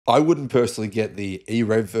I wouldn't personally get the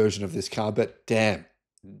EREV version of this car, but damn,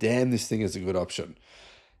 this thing is a good option.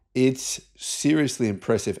 It's seriously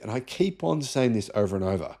impressive, and I keep on saying this over and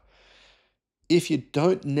over. If you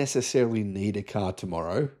don't necessarily need a car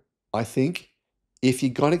tomorrow, I think if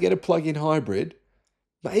you're going to get a plug-in hybrid,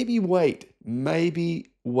 maybe wait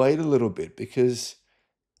a little bit because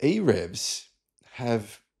EREVs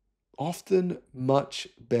have often much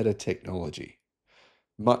better technology,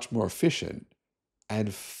 much more efficient,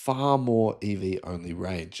 and far more EV only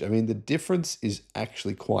range. I mean, the difference is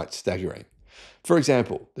actually quite staggering. For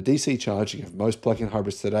example, the DC charging of most plug-in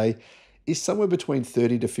hybrids today is somewhere between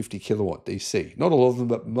 30 to 50 kilowatt DC. Not all of them,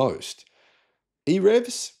 but most.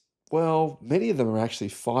 EREVs, well, many of them are actually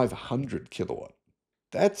 500 kilowatt.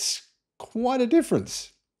 That's quite a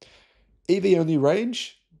difference. EV only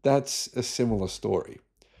range, that's a similar story.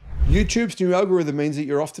 YouTube's new algorithm means that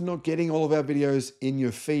you're often not getting all of our videos in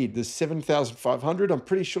your feed. There's 7,500. I'm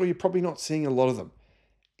pretty sure you're probably not seeing a lot of them.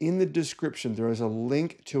 In the description, there is a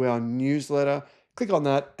link to our newsletter. Click on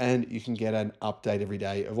that and you can get an update every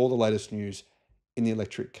day of all the latest news in the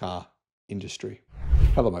electric car industry.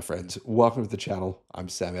 Hello, my friends. Welcome to the channel. I'm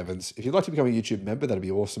Sam Evans. If you'd like to become a YouTube member, that'd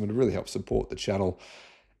be awesome and it really helps support the channel.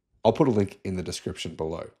 I'll put a link in the description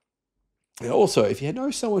below. And also, if you know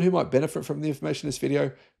someone who might benefit from the information in this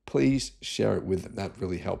video, please share it with them. That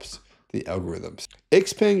really helps the algorithms.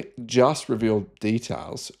 Xpeng just revealed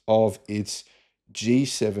details of its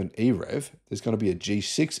G7 EREV. There's going to be a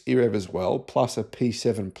G6 EREV as well, plus a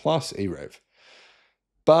P7 Plus EREV.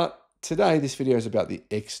 But today, this video is about the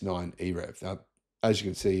X9 EREV. Now, as you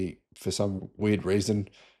can see, for some weird reason,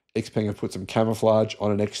 Xpeng have put some camouflage on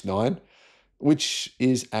an X9, which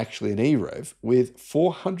is actually an EREV with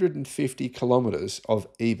 450 kilometers of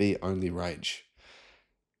EV-only range.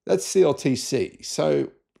 That's CLTC.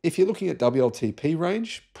 So if you're looking at WLTP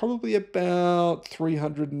range, probably about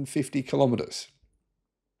 350 kilometers.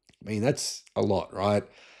 I mean, that's a lot, right?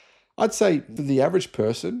 I'd say for the average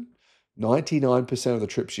person, 99% of the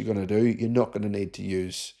trips you're going to do, you're not going to need to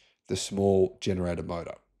use the small generator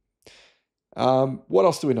motor. What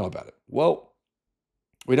else do we know about it? Well,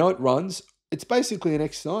 we know it runs. It's basically an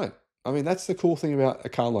X9. I mean, that's the cool thing about a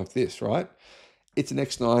car like this, right? It's an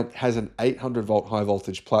X9, has an 800 volt high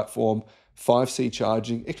voltage platform, 5C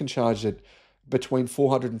charging. It can charge at between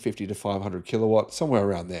 450 to 500 kilowatt, somewhere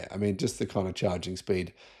around there. I mean, just the kind of charging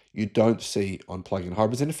speed you don't see on plug-in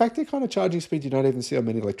hybrids. And in fact, the kind of charging speed you don't even see on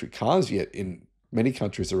many electric cars yet in many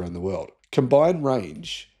countries around the world. Combined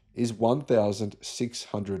range is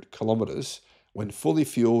 1,600 kilometers when fully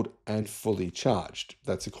fueled and fully charged.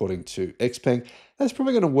 That's according to Xpeng. That's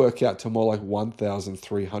probably going to work out to more like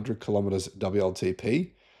 1,300 kilometers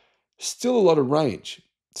WLTP. Still a lot of range.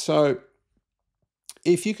 So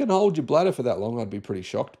if you can hold your bladder for that long, I'd be pretty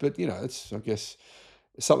shocked. But, you know, it's, I guess,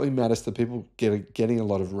 something matters to people getting a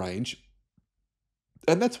lot of range.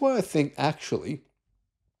 And that's why I think, actually,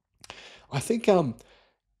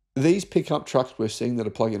 these pickup trucks we're seeing that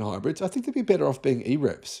are plug-in hybrids, I think they'd be better off being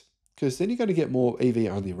EREVs, because then you're going to get more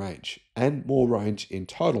EV-only range and more range in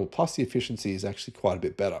total, plus the efficiency is actually quite a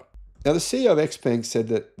bit better. Now, the CEO of Xpeng said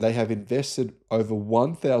that they have invested over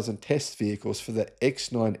 1,000 test vehicles for the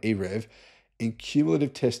X9 EREV in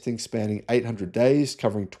cumulative testing spanning 800 days,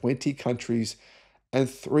 covering 20 countries and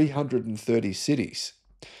 330 cities.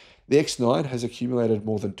 The X9 has accumulated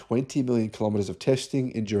more than 20 million kilometers of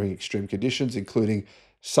testing enduring extreme conditions, including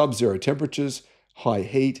sub-zero temperatures, high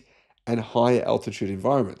heat, and higher altitude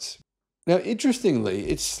environments. Now, interestingly,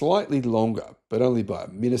 it's slightly longer, but only by a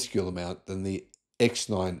minuscule amount than the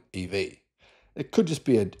X9 EV. It could just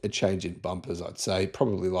be a change in bumpers, I'd say,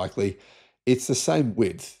 probably likely. It's the same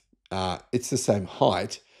width, it's the same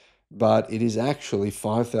height, but it is actually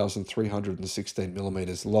 5,316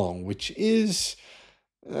 millimeters long, which is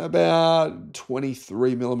about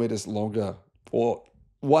 23 millimeters longer, or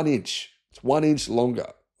 1 inch. It's 1 inch longer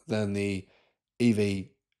than the EV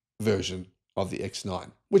version of the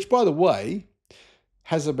X9, which, by the way,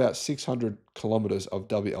 has about 600 kilometers of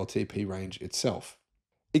WLTP range itself.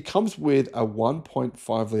 It comes with a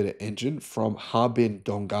 1.5 litre engine from Harbin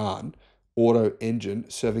Dong'an Auto Engine,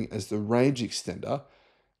 serving as the range extender.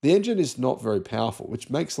 The engine is not very powerful, which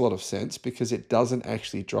makes a lot of sense because it doesn't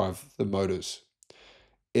actually drive the motors.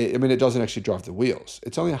 It doesn't actually drive the wheels.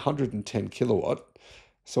 It's only 110 kilowatt,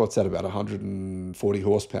 so it's at about 140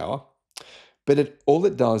 horsepower. But all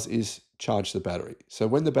it does is charge the battery. So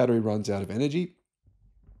when the battery runs out of energy,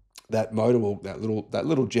 that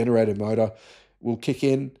little generator motor will kick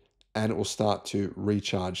in and it will start to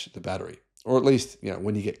recharge the battery. or at least, you know,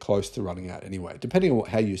 when you get close to running out anyway, depending on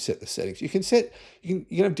how you set the settings. You can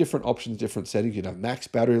have different options, different settings. You can have max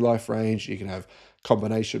battery life range, you can have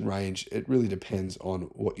combination range. It really depends on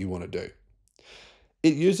what you want to do.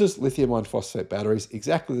 It uses lithium iron phosphate batteries,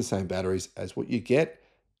 exactly the same batteries as what you get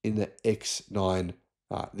in the X9,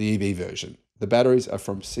 the EV version. The batteries are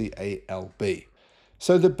from CALB.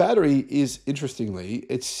 So the battery is, interestingly,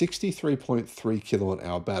 it's 63.3 kilowatt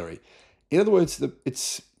hour battery. In other words,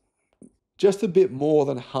 it's just a bit more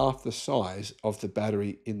than half the size of the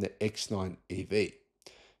battery in the X9 EV.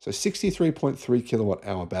 So 63.3 kilowatt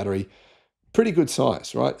hour battery, pretty good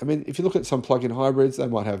size, right? I mean, if you look at some plug-in hybrids, they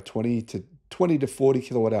might have 20 to 40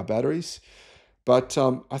 kilowatt hour batteries. But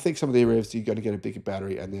I think some of the EREVs, you're going to get a bigger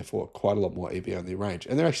battery and therefore quite a lot more EV-only range.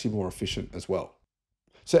 And they're actually more efficient as well.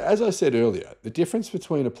 So as I said earlier, the difference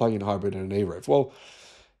between a plug-in hybrid and an EREV, well,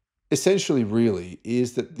 essentially really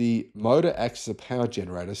is that the motor acts as a power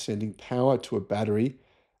generator, sending power to a battery.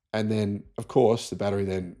 And then, of course, the battery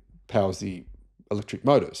then powers the electric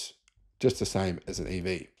motors, just the same as an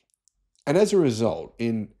EV. And as a result,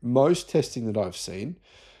 in most testing that I've seen,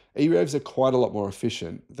 EREVs are quite a lot more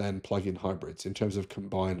efficient than plug-in hybrids in terms of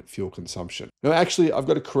combined fuel consumption. Now, actually, I've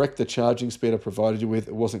got to correct the charging speed I provided you with.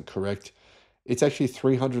 It wasn't correct. It's actually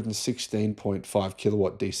 316.5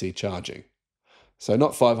 kilowatt DC charging. So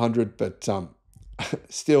not 500, but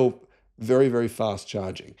still very, very fast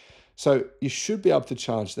charging. So you should be able to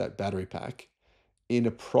charge that battery pack in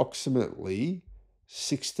approximately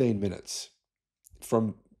 16 minutes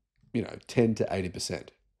from, 10 to 80%.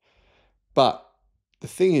 But the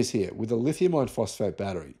thing is here, with a lithium iron phosphate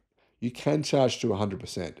battery, you can charge to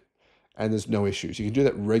 100% and there's no issues. You can do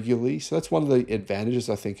that regularly. So that's one of the advantages,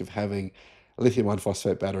 I think, of having lithium iron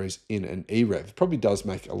phosphate batteries in an EREV. It probably does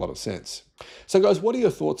make a lot of sense. So guys, what are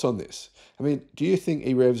your thoughts on this? I mean, do you think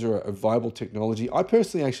EREVs are a viable technology? I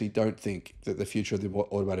personally actually don't think that the future of the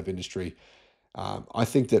automotive industry, I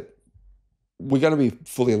think that we're going to be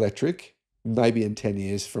fully electric, maybe in 10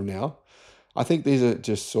 years from now. I think these are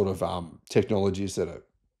just sort of technologies that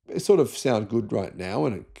sort of sound good right now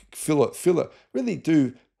and really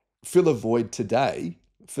do fill a void today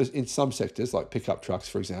in some sectors like pickup trucks,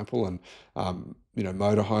 for example, and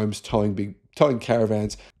motorhomes, towing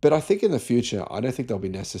caravans. But I think in the future, I don't think they'll be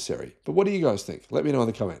necessary. But what do you guys think? Let me know in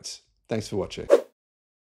the comments. Thanks for watching.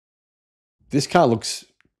 This car looks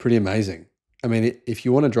pretty amazing. I mean, if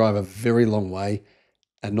you want to drive a very long way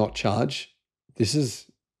and not charge, this is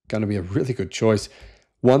going to be a really good choice.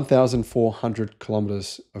 1,400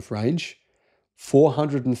 kilometers of range,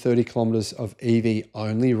 430 kilometers of EV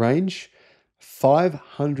only range,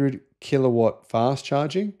 500 kilowatt fast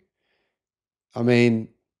charging. I mean,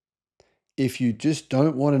 if you just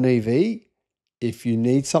don't want an EV, if you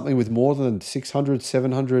need something with more than 600,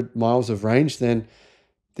 700 miles of range, then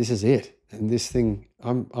this is it. And this thing,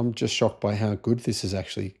 I'm just shocked by how good this is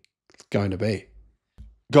actually going to be.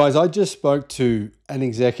 Guys, I just spoke to an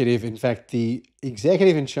executive, in fact, the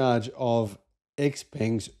executive in charge of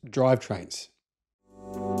Xpeng's drivetrains.